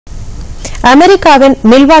அமெரிக்காவின்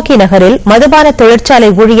மில்வாக்கி நகரில் மதுபான தொழிற்சாலை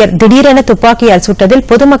ஊழியர் திடீரென துப்பாக்கியால் சுட்டதில்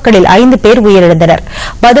பொதுமக்களில் 5 பேர் உயிரிழந்தனர்.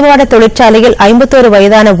 மதுபான தொழிற்சாலையில் 51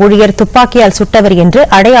 வயதான ஊழியர் துப்பாக்கியால் சுட்டவர் என்று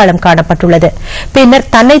அடையாளம் காணப்பட்டுள்ளது. பின்னர்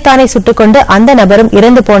தன்னைத்தானே சுட்டுக்கொண்டு அந்த நபரும்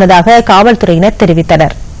இறந்து போனதாக காவல்துறையினர்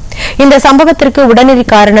தெரிவித்தனர். இந்த சம்பவத்திற்கு உடனடி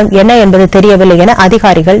காரணம் என்ன என்பது தெரியவில்லை என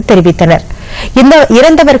அதிகாரிகள் தெரிவித்தனர். இந்த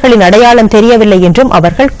இறந்தவர்களின் அடையாளம் தெரியவில்லை என்றும்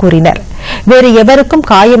அவர்கள் கூறினர். வேறு எவருக்கும்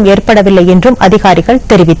காயம் ஏற்படவில்லை என்றும் அதிகாரிகள்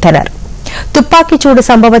தெரிவித்தனர். துப்பாக்கிச்சூடு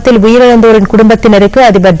சம்பவத்தில் உயிரிழந்தோரின் குடும்பத்தினருக்கு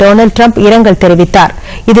அதிபர் டொனால்டு டிரம்ப் இரங்கல் தெரிவித்தார்.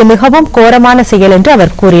 இது மிகவும் கோரமான செயல் என்று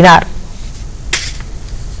அவர் கூறினார்.